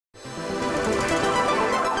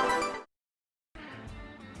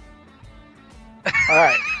All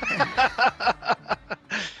right.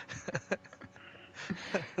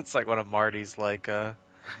 It's like one of Marty's like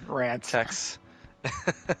Rants. texts. On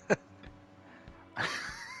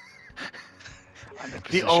the The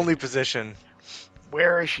position. only position.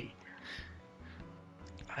 Where is she?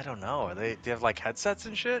 I don't know. Are they? Do you have like headsets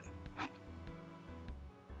and shit?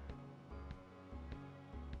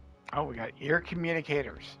 Oh, we got ear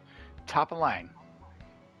communicators. Top of line.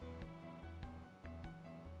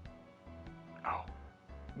 Oh,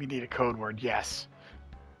 we need a code word. Yes.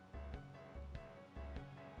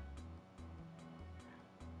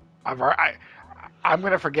 I'm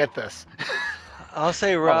gonna forget this. I'll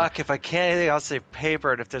say Hold on. rock. If I can't anything, I'll say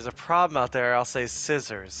paper. And if there's a problem out there, I'll say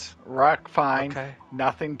scissors. Rock, fine. Okay.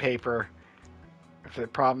 Nothing, paper. If the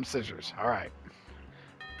problem, scissors. All right.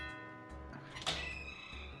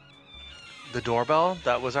 The doorbell.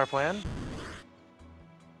 That was our plan.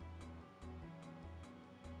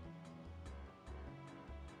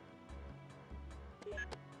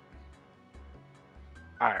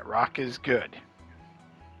 All right. Rock is good.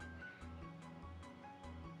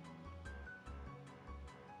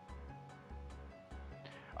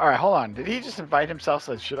 All right. Hold on. Did he just invite himself?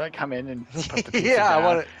 So should I come in and put the pizza Yeah, I down?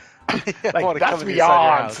 want to. Yeah, I Like want to come that's in inside your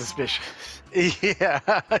beyond house. suspicious.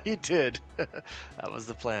 Yeah, you did. That was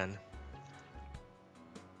the plan.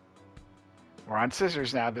 We're on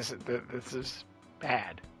scissors now. This is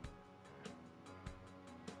bad.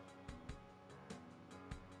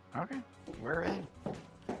 Okay, we're in.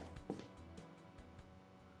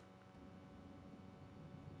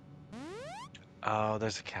 Oh,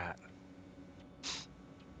 there's a cat.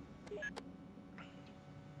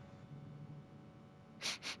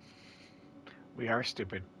 We are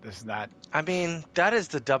stupid. This is not. I mean, that is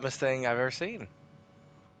the dumbest thing I've ever seen.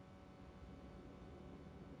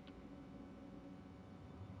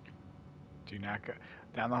 Do not go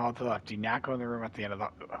down the hall to the left. Do not go in the room at the end of the.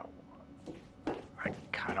 Oh, I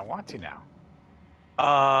kind of want to now.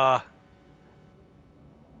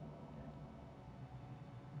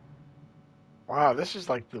 Wow, this is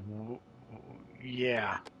like the.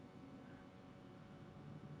 Yeah.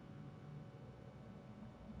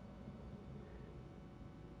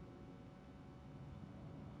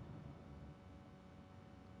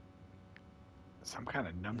 Some kind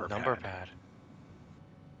of number pad.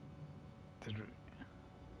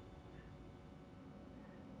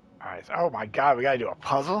 All right. Oh my God, we gotta do a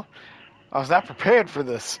puzzle. I was not prepared for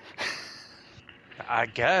this. I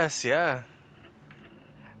guess, yeah.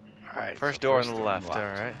 All right. First so door on the left. All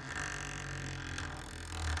right.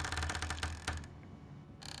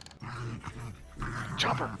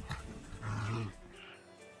 Jumper.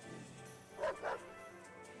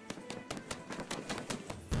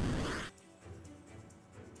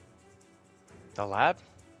 The lab?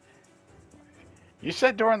 You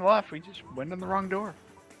said door on the left. We just went in the wrong door.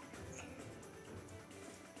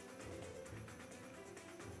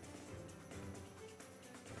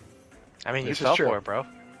 I mean, This you is fell true. for it, bro.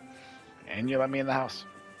 And you let me in the house.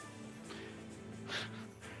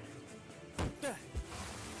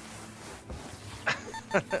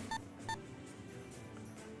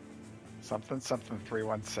 Something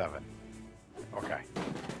 317. Okay.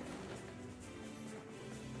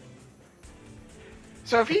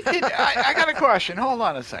 So if he did, I got a question. Hold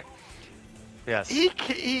on a sec. Yes. He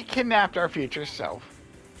kidnapped our future self.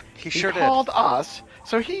 He He sure called did. us,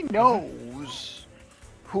 so he knows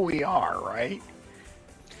who we are, right?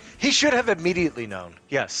 He should have immediately known.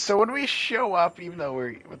 Yes. So when we show up, even though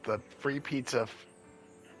we're with the free pizza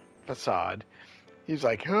facade, he's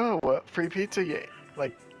like, "Oh, what free pizza? Yeah,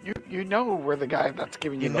 like you know we're the guy that's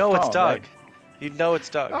giving you you the know phone, it's Doug. right?" You know it's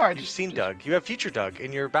Doug. All right, You've just seen Doug. You have future Doug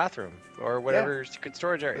in your bathroom or whatever secret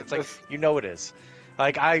storage area. It's like this- you know it is.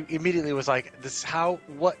 Like I immediately was like, "This how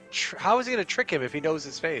how is he gonna trick him if he knows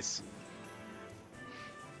his face?"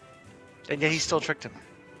 And yet he still tricked him.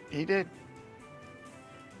 he did.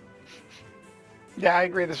 Yeah, I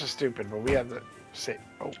agree. This was stupid, but we had to say,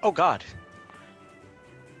 "Oh, Oh God.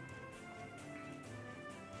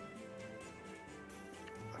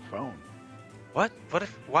 the phone." What? What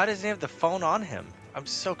if? Why doesn't he have the phone on him? I'm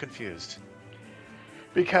so confused.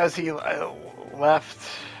 Because he left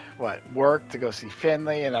work to go see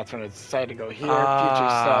Finley, and that's when it decided to go here. Future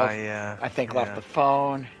self, Yeah. I think, yeah. left the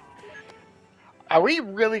phone. Are we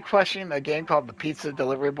really questioning a game called The Pizza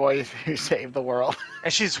Delivery Boy Who Saved the World?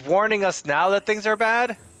 And she's warning us now that things are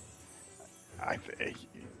bad?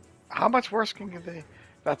 How much worse can they?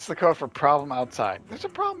 That's the code for problem outside. There's a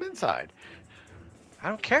problem inside. I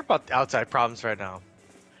don't care about the outside problems right now.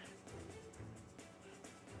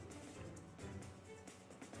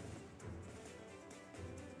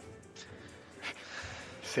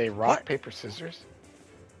 Say rock, What? paper, scissors.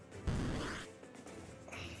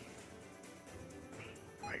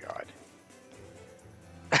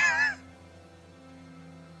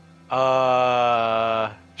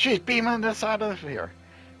 She's beaming this side of the sphere.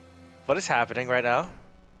 What is happening right now?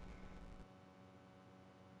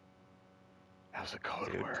 That was a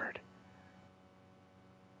code Dude. word.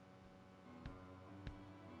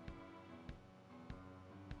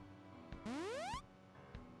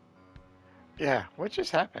 Yeah, what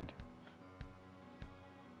just happened?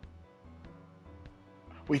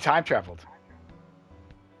 We time traveled.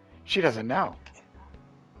 She doesn't know.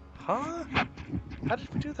 Huh? How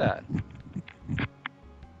did we do that?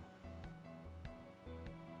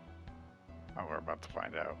 Oh, we're about to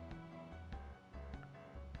find out.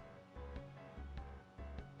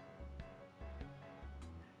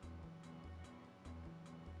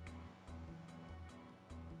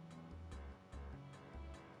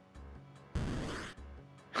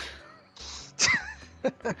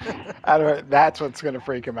 I don't. That's what's gonna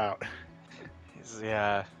freak him out.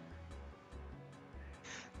 Yeah.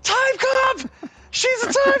 Time cop! She's a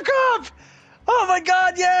time cop! Oh my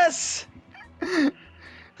god, yes!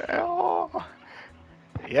 Oh.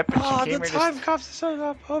 Yep. And Oh, she came the here time to... cops are showing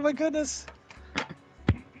up. Oh my goodness.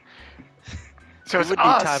 So Who it's would need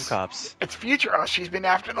us. time cops? It's future us. She's been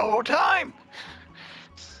after the whole time.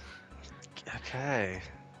 Okay.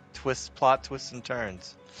 Plot twists and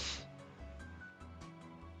turns.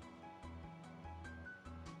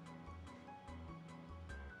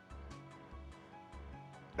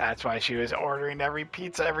 That's why she was ordering every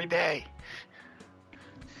pizza every day.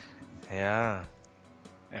 Yeah.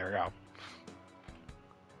 There we go.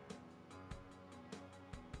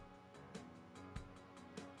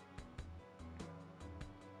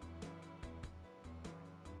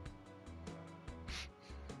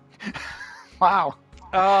 Wow.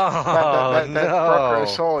 Oh, That no. broke her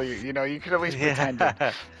soul. You know, you could at least pretend it.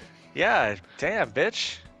 Yeah. Yeah, damn,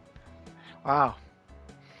 bitch. Wow.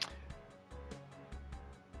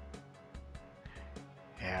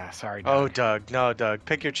 Yeah, sorry, Doug. Oh, Doug. No, Doug.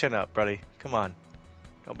 Pick your chin up, buddy. Come on.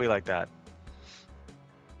 Don't be like that.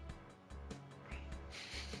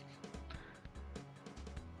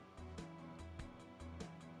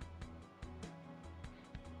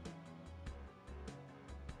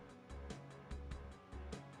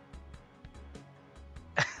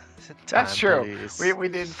 That's true. Buddies. We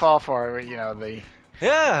did fall for it, you know, the...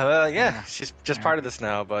 Yeah, well, yeah. Yeah. She's just Yeah. part of this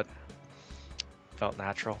now, but felt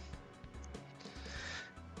natural.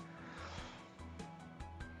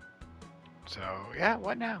 So, yeah,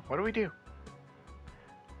 what now? What do we do?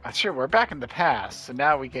 Sure, we're back in the past, so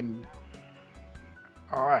now we can...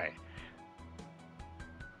 Alright.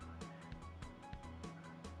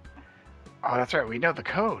 Oh, that's right, we know the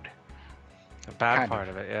code. The bad Kind part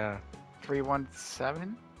of it, yeah.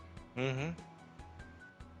 317? Mm-hmm.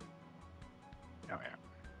 Oh,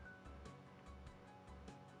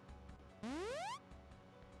 yeah.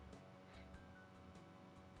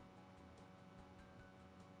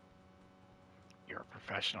 You're a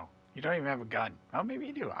professional. You don't even have a gun. Oh, maybe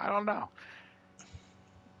you do. I don't know.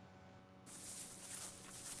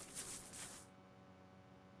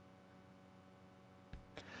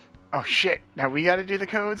 Oh, shit. Now we gotta do the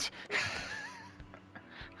codes?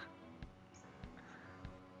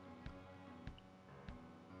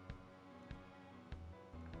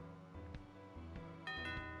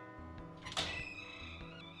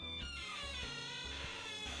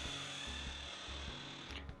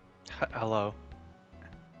 Hello.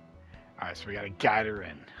 Alright, so we gotta guide her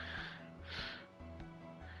in.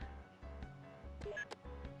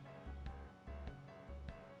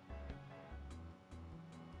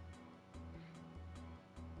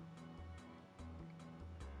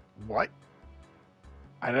 What?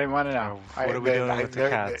 I don't even want to know. What are we doing with the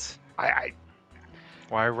cats? I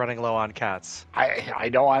Why are we running low on cats?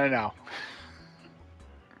 don't want to know.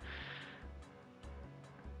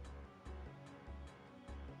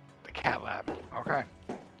 The cat lab. Okay.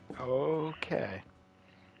 Okay.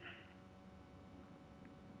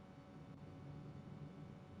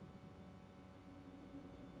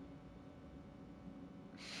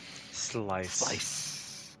 Slice.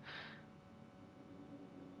 Slice.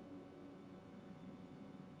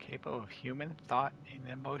 Capable of human thought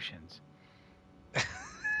and emotions.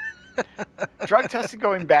 Drug testing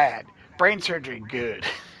going bad. Brain surgery good.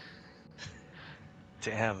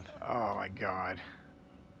 Damn. Oh my god.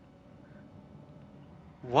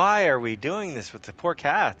 Why are we doing this with the poor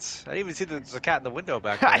cats? I didn't even see there's a cat in the window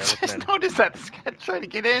back there. I looking just in. noticed that this guy's trying to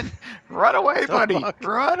get in. Run away, The buddy. fuck?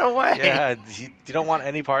 Run away. Yeah, you don't want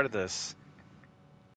any part of this.